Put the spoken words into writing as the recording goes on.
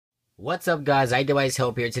What's up guys, iDevice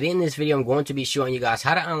Help here. Today in this video I'm going to be showing you guys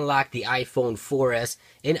how to unlock the iPhone 4S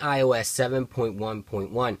in iOS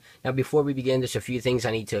 7.1.1. Now before we begin, there's a few things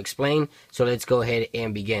I need to explain, so let's go ahead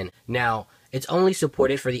and begin. Now, it's only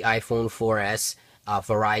supported for the iPhone 4S,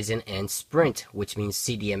 Verizon, and Sprint, which means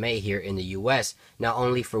CDMA here in the US. Now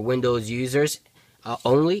only for Windows users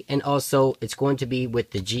only, and also it's going to be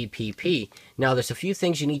with the GPP. Now there's a few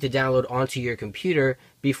things you need to download onto your computer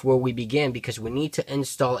before we begin, because we need to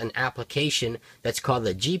install an application that's called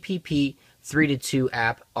the GPP 3.2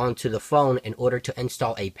 app onto the phone in order to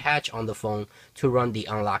install a patch on the phone to run the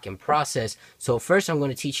unlocking process. So first I'm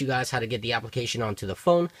going to teach you guys how to get the application onto the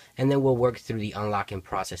phone, and then we'll work through the unlocking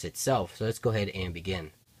process itself. So let's go ahead and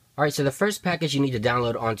begin. Alright, so the first package you need to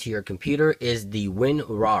download onto your computer is the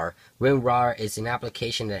Winrar. Winrar is an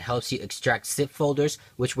application that helps you extract zip folders,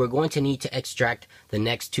 which we're going to need to extract the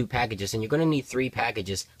next two packages. And you're going to need three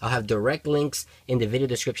packages. I'll have direct links in the video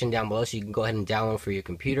description down below, so you can go ahead and download for your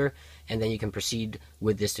computer, and then you can proceed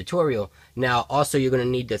with this tutorial. Now, also you're going to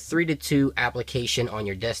need the 3.2 application on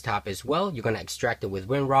your desktop as well. You're going to extract it with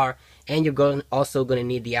Winrar, and you're also going to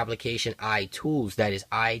need the application iTools, that is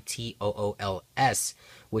iTools,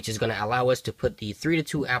 which is going to allow us to put the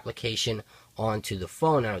 3.2 application onto the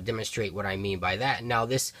phone. I'll demonstrate what I mean by that. Now,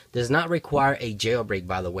 this does not require a jailbreak,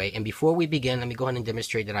 by the way. And before we begin, let me go ahead and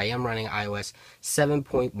demonstrate that I am running iOS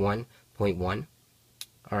 7.1.1.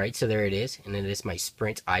 Alright, so there it is. And then it is my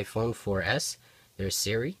Sprint iPhone 4S. There's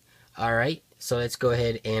Siri. Alright, so let's go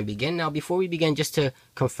ahead and begin. Now, before we begin, just to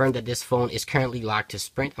confirm that this phone is currently locked to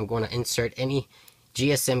Sprint, I'm going to insert any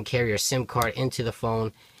GSM carrier SIM card into the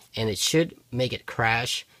phone, and it should make it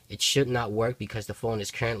crash. It should not work because the phone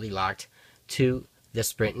is currently locked to the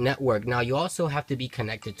Sprint network. Now, you also have to be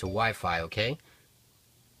connected to Wi-Fi, okay?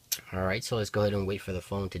 Alright, so let's go ahead and wait for the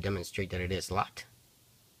phone to demonstrate that it is locked.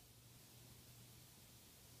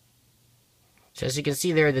 So as you can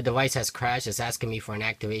see there, the device has crashed. It's asking me for an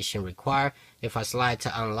activation required. If I slide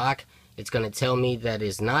to unlock, it's going to tell me that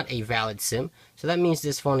is not a valid SIM. So that means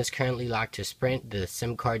this phone is currently locked to Sprint. The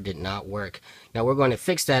SIM card did not work. Now we're going to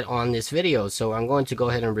fix that on this video. So I'm going to go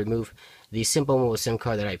ahead and remove the Simple Mobile SIM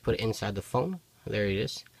card that I put inside the phone. There it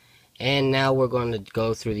is. And now we're going to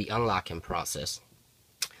go through the unlocking process.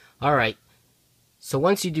 Alright, so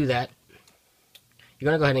once you do that, you're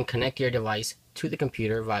going to go ahead and connect your device to the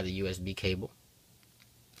computer via the USB cable.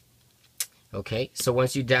 Okay, so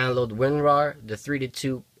once you download Winrar, the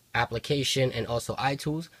 3.2 application, and also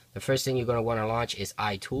iTools, the first thing you're going to want to launch is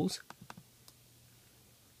iTools.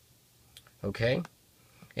 Okay,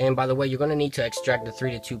 and by the way, you're going to need to extract the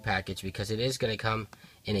 3.2 package because it is going to come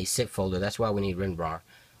in a zip folder. That's why we need Winrar.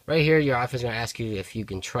 Right here, your office is going to ask you if you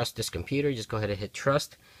can trust this computer. Just go ahead and hit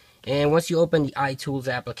trust. And once you open the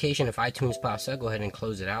iTools application, if iTunes pops up, go ahead and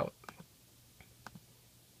close it out.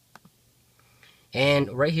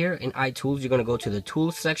 And right here in iTools, you're going to go to the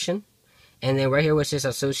Tools section. And then right here where it says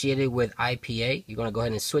associated with IPA, you're going to go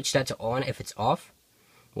ahead and switch that to on if it's off.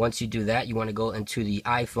 Once you do that, you want to go into the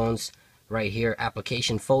iPhones right here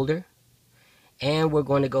application folder. And we're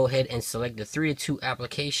going to go ahead and select the 3.2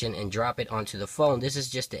 application and drop it onto the phone. This is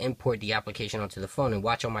just to import the application onto the phone. And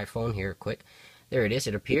watch on my phone here quick. There it is.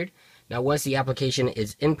 It appeared. Now once the application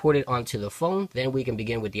is imported onto the phone, then we can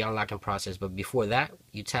begin with the unlocking process. But before that,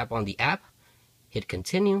 you tap on the app, hit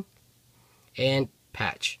continue, and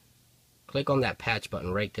patch. Click on that patch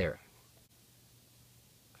button right there.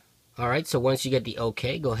 Alright, so once you get the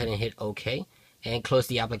OK, go ahead and hit OK and close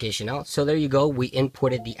the application out. So there you go. We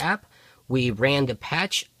imported the app, we ran the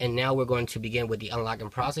patch, and now we're going to begin with the unlocking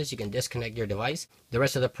process. You can disconnect your device. The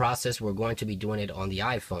rest of the process, we're going to be doing it on the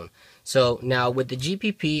iPhone. So now with the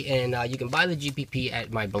GPP, and you can buy the GPP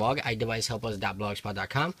at my blog,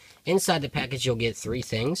 iDeviceHelpUs.blogspot.com. Inside the package, you'll get three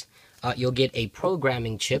things. You'll get a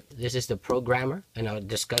programming chip. This is the programmer, and I'll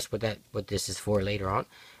discuss what this is for later on.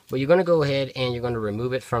 But you're going to go ahead and you're going to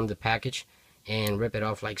remove it from the package and rip it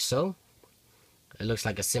off like so. It looks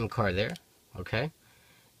like a SIM card there. Okay.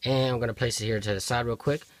 And I'm going to place it here to the side real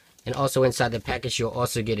quick. And also inside the package, you'll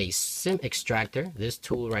also get a SIM extractor, this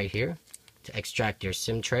tool right here, to extract your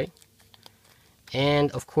SIM tray. And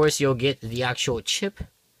of course, you'll get the actual chip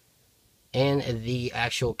and the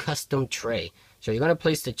actual custom tray. So you're going to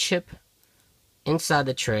place the chip inside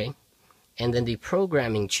the tray, and then the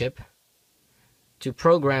programming chip to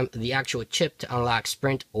program the actual chip to unlock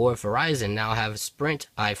Sprint or Verizon. Now I have a Sprint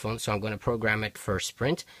iPhone, so I'm going to program it for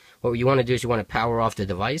Sprint. What you want to do is you want to power off the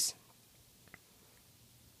device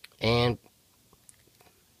and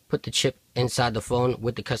put the chip inside the phone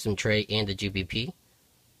with the custom tray and the GPP.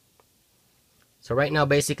 So right now,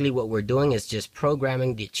 basically what we're doing is just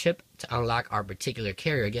programming the chip to unlock our particular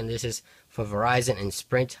carrier. Again, this is for Verizon and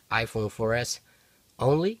Sprint iPhone 4S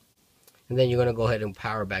only. And then you're going to go ahead and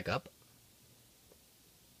power back up.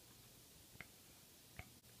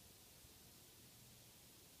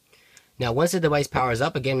 Now, once the device powers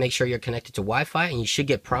up, again, make sure you're connected to Wi-Fi, and you should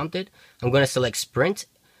get prompted. I'm going to select Sprint.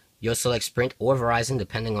 You'll select Sprint or Verizon,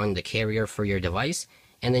 depending on the carrier for your device.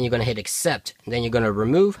 And then you're going to hit Accept. And then you're going to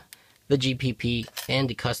remove the GPP and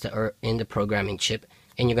the custom or in the programming chip,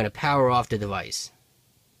 and you're going to power off the device.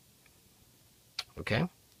 Okay.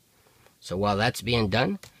 So while that's being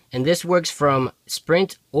done, and this works from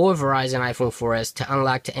Sprint or Verizon iPhone 4S to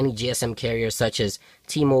unlock to any GSM carrier such as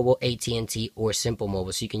T-Mobile, AT&T, or Simple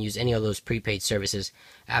Mobile. So you can use any of those prepaid services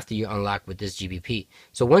after you unlock with this GPP.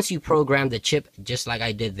 So once you program the chip, just like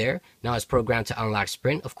I did there, now it's programmed to unlock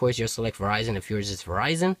Sprint. Of course, you'll select Verizon if yours is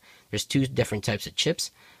Verizon. There's two different types of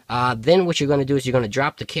chips. Then what you're going to do is you're going to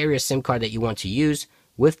drop the carrier SIM card that you want to use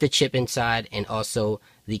with the chip inside and also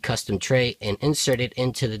the custom tray and insert it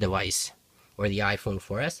into the device or the iPhone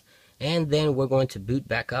 4S, and then we're going to boot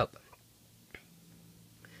back up.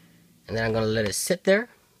 And then I'm going to let it sit there.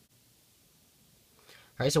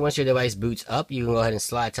 Alright, so once your device boots up, you can go ahead and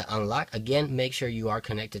slide to unlock. Again, make sure you are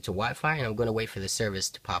connected to Wi-Fi, and I'm going to wait for the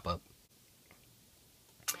service to pop up.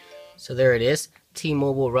 So there it is,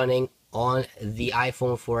 T-Mobile running on the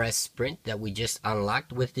iPhone 4S Sprint that we just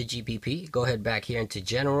unlocked with the GPP. Go ahead back here into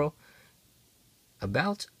General,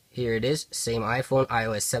 About. Here it is, same iPhone,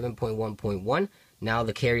 iOS 7.1.1. Now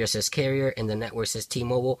the carrier says carrier and the network says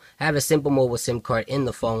T-Mobile. I have a Simple Mobile SIM card in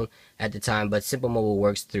the phone at the time, but Simple Mobile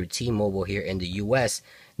works through T-Mobile here in the US.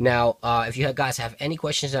 Now, if you guys have any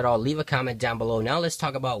questions at all, leave a comment down below. Now let's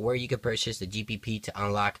talk about where you can purchase the GPP to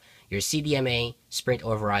unlock your CDMA, Sprint,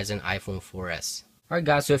 or Verizon iPhone 4S. Alright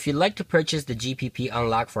guys, so if you'd like to purchase the GPP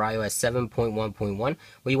unlock for iOS 7.1.1, what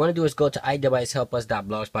you want to do is go to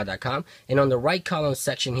iDeviceHelpUs.blogspot.com, and on the right column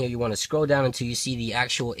section here, you want to scroll down until you see the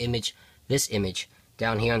actual image, this image,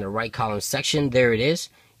 down here on the right column section. There it is.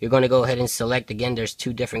 You're going to go ahead and select, again, there's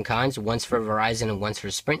two different kinds, one's for Verizon and one's for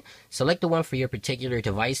Sprint. Select the one for your particular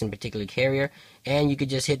device and particular carrier, and you could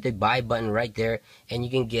just hit the buy button right there, and you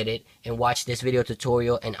can get it and watch this video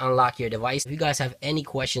tutorial and unlock your device. If you guys have any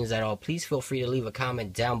questions at all, please feel free to leave a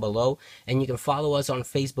comment down below, and you can follow us on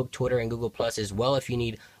Facebook, Twitter, and Google Plus as well if you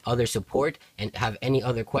need other support and have any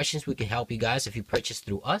other questions. We can help you guys if you purchase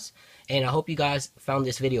through us. And I hope you guys found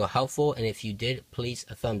this video helpful, and if you did, please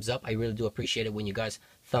a thumbs up. I really do appreciate it when you guys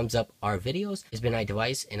thumbs up our videos. It's been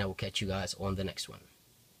iDevice, and I will catch you guys on the next one.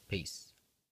 Peace.